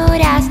as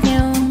good as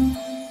new.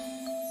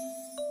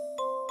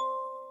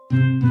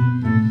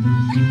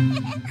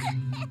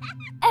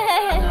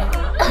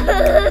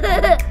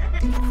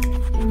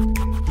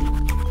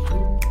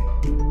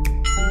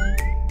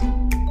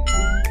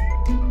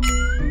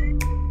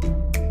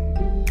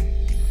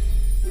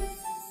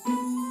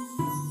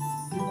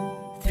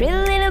 Three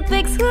little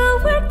pigs who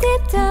were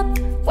tip-top.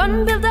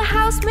 One built a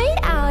house made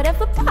out of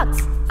a pot.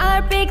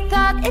 Our pig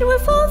thought it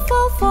would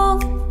fall,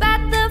 but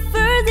the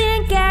first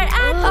didn't care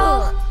at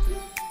all.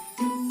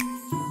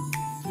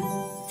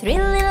 Three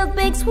little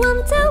pigs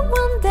went out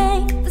one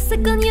day. The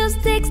second used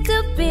sticks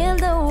to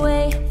build a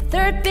way. The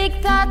third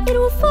pig thought it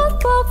would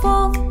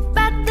fall,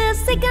 but the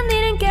second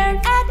didn't care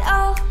at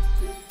all.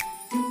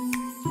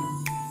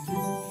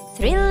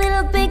 Three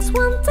little pigs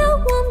went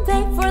out one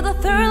day. For the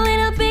third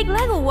little pig,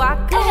 like a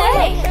walk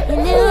away. He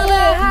knew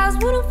the house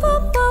wouldn't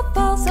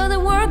fall, so the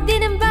work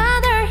didn't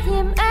bother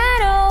him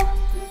at all.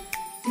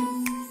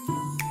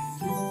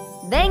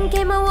 Then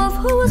came a wolf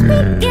who was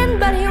picking,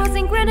 but he was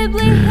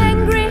incredibly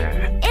hungry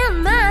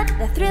and mad.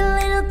 The three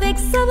little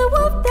pigs saw the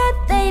wolf that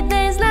day.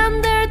 They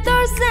slammed their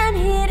doors and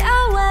hid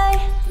away.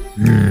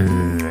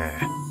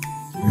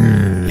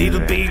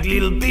 Little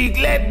pig,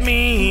 let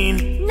me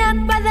in.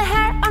 Not by the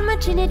hair on my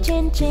chinny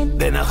chin chin.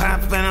 Then I'll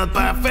huff and I'll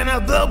puff and I'll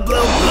blow,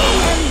 blow, blow.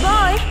 And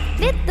boy,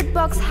 did the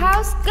box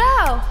house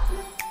go.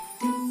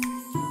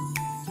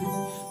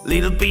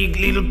 Little pig,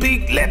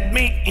 let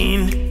me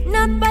in.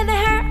 Not by the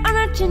hair on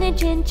our chinny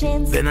chin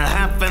chins. Then I'll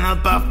huff and I'll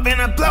puff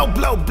and I'll blow,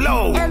 blow,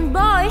 blow. And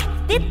boy,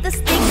 did the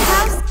stick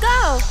house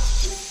go.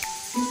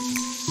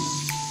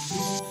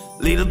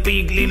 Little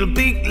pig,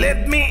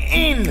 let me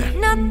in.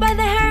 Not by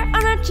the hair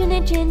on our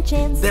chinny chin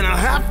chins. Then I'll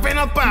huff and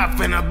I'll puff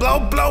and I'll blow,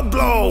 blow,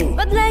 blow.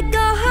 But Lego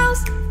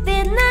house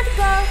did not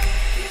go.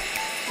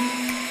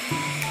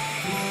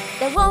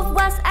 The wolf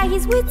was at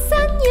his wits'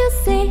 end, you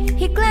see.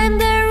 He climbed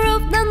the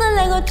roof down the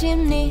Lego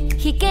chimney.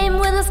 He came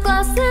with his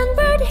claws and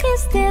burned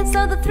his teeth,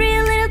 so the three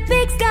little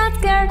pigs got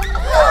scared.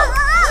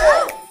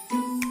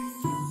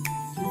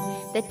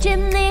 The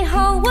chimney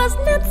hole was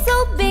not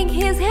so big.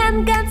 His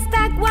hand got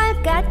stuck while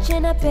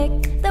catching a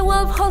pig. The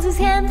wolf holds his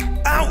hand,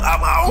 ow,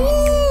 ow, ow,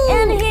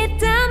 and he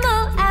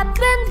tumbled up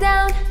and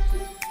down.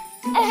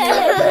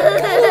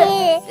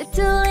 The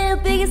two little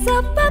pigs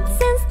of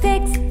pups and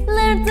sticks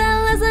learned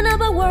a lesson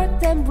about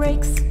work and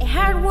bricks. A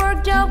hard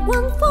work job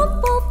won't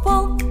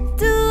fall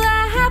to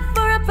a half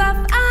or a puff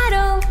at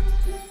all.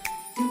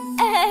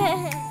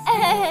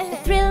 The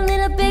three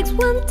little pigs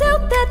went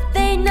out that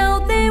they know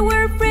they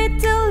were free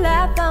to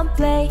laugh and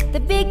play. The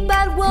big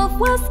bad wolf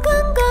was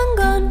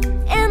gone,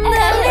 and the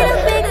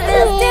little pigs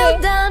are still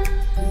done.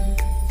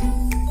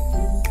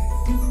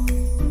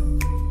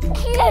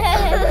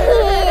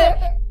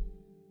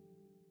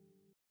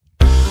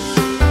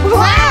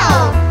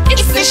 Wow!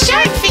 It's the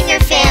shark finger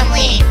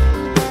family!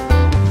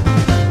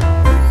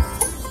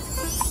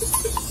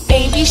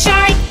 Baby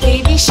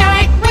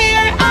shark,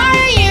 where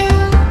are you?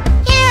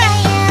 Here I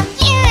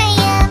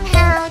am,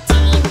 how do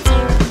you do?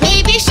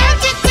 Baby shark,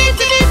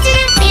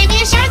 do-do-do-do-do,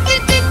 baby shark,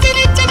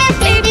 do-do-do-do-do,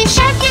 baby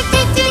shark,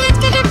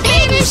 do-do-do-do-do,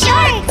 baby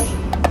shark!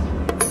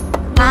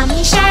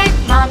 Mommy shark,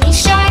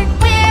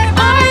 where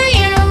are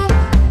you?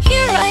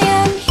 Here I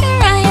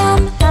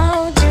am,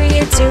 how do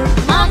you do?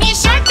 Mommy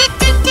shark,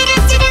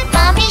 do-do-do-do-do,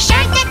 mommy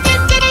shark,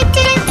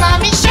 do-do-do-do-do,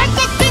 mommy shark,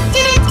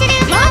 do-do-do-do-do,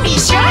 mommy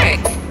shark!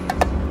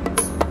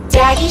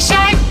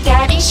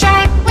 Daddy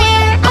shark,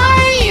 where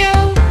are you?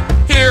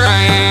 Here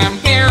I am,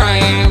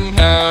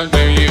 how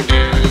do you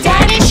do?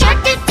 Daddy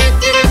shark,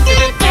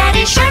 do-do-do-do-do,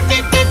 daddy shark,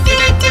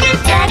 do-do-do-do-do,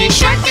 daddy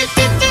shark,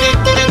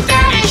 do-do-do-do-do,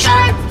 daddy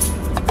shark!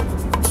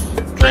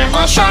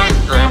 Grandma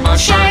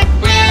shark,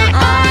 Where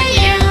are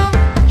you?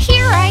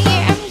 Here I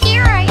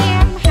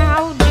am,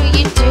 how do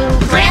you do?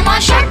 Grandma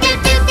shark,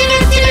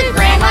 do-do-do-do-do,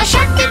 grandma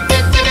shark,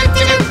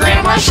 do-do-do-do-do,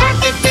 grandma shark,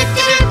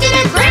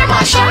 do-do-do-do-do,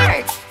 grandma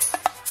shark!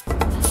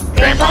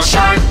 Grandpa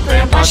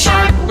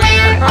shark,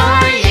 where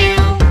are you?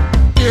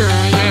 Here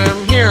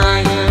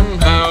I am,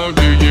 how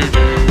do you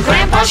do?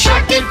 Grandpa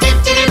shark,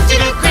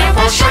 do-do-do-do-do,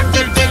 grandpa shark,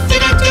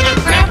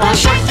 do-do-do-do-do, grandpa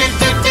shark,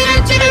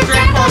 do-do-do-do-do,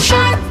 grandpa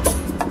shark!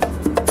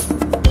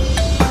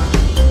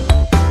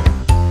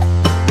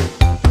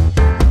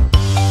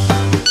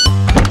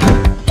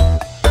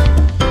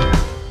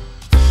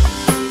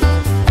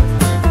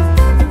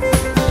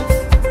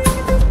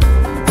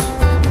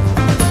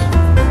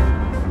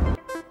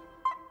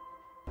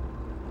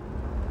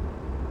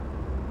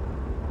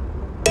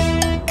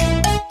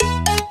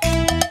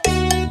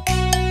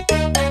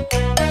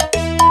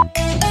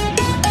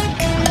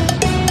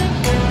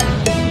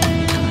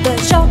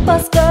 shark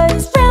bus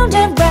goes round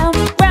and round,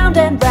 round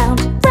and round,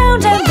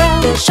 round and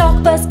round. The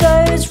shark bus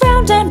goes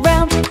round and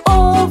round,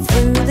 all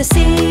through the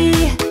sea.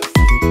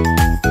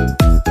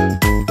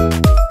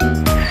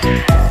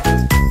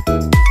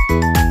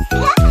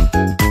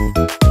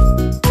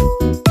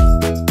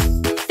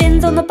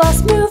 Fins on the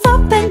bus move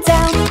up and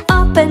down,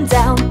 up and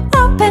down,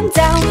 up and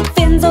down.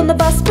 Fins on the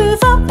bus move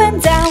up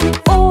and down,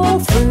 all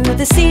through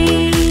the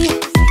sea.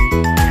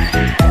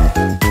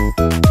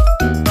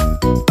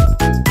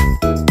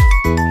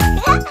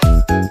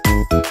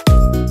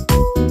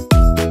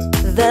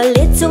 The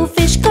little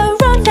fish go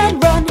run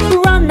and run,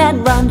 run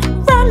and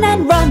run, run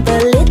and run. The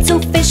little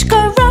fish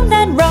go run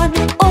and run,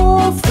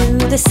 all through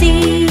the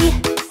sea.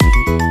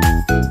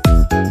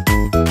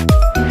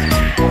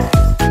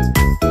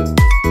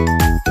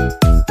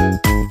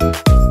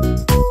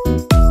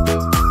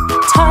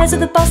 Tires of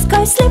the bus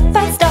go slip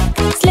and stop,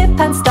 slip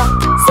and stop,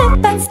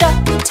 slip and stop.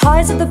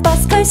 Tires of the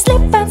bus go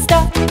slip and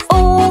stop,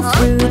 all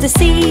through the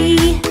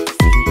sea.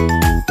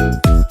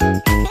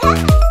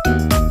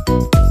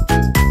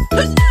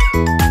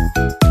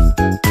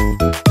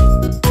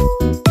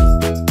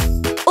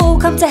 All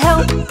come to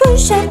help,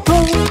 push and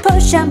pull,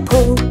 push and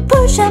pull,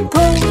 push and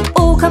pull.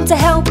 All come to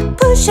help,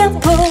 push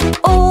and pull,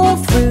 all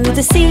through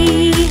the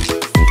sea.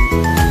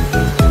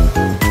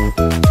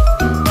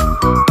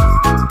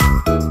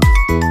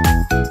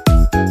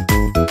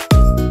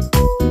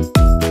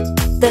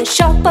 The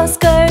shark bus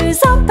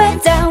goes up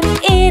and down,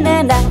 in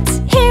and out,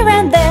 here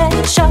and there.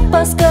 The shark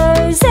bus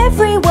goes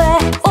everywhere,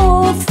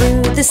 all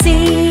through the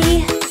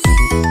sea.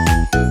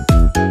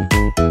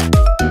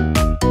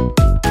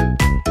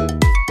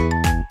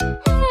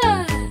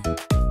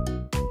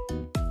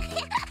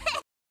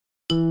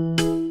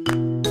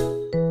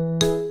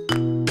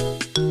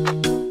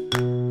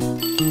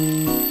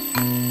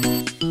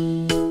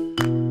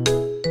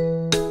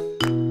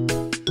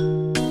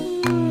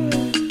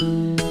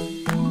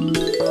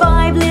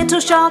 Five little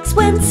sharks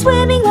went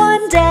swimming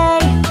one day,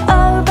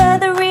 over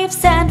the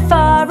reefs and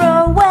far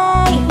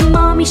away.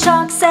 Mommy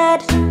shark said,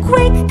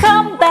 quick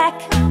come back,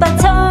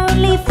 but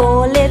only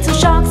 4 little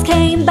sharks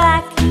came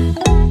back.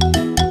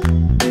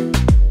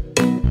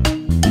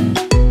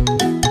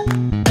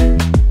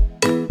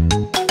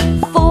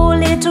 Four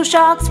little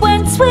sharks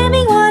went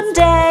swimming one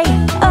day,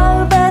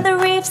 over the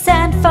reefs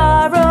and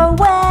far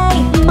away.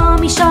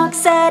 Mommy shark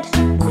said,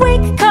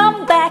 quick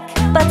come back,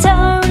 but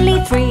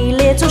only 3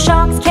 little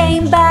sharks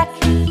came back.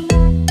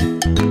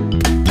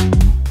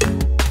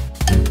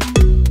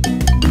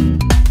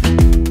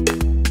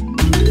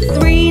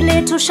 Three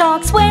little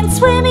sharks went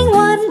swimming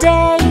one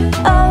day,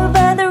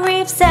 over the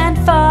reefs and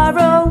far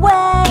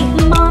away.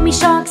 Mommy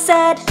shark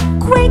said,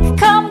 quick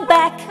come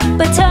back,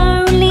 but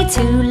only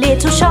 2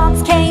 little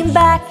sharks came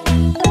back.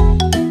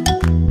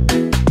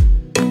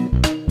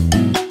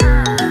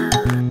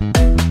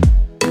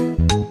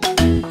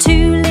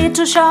 Two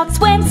little sharks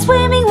went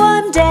swimming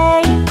one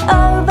day,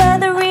 over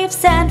the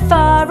reefs and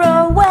far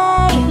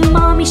away.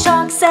 Mommy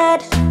shark said,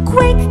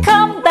 quick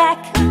come back,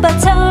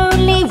 but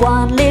only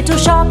 1 little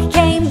shark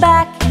came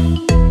back.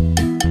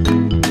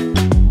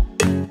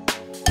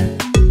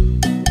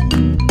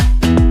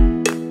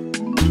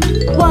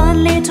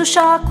 One little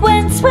shark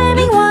went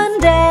swimming one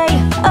day,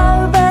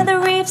 over the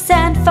reefs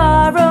and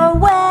far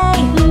away.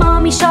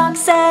 Mommy shark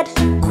said,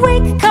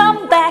 quick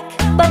come back,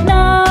 but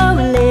no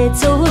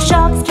little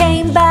sharks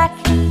came back.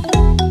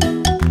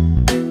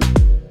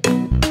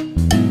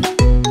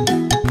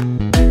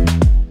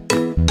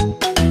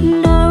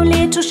 No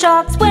little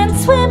sharks went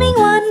swimming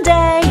one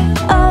day,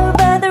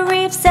 over the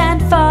reefs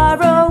and far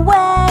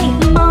away.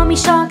 Mommy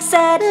shark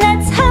said,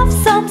 let's have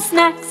some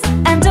snacks,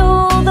 and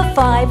all the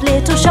 5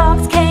 little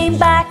sharks came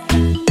back.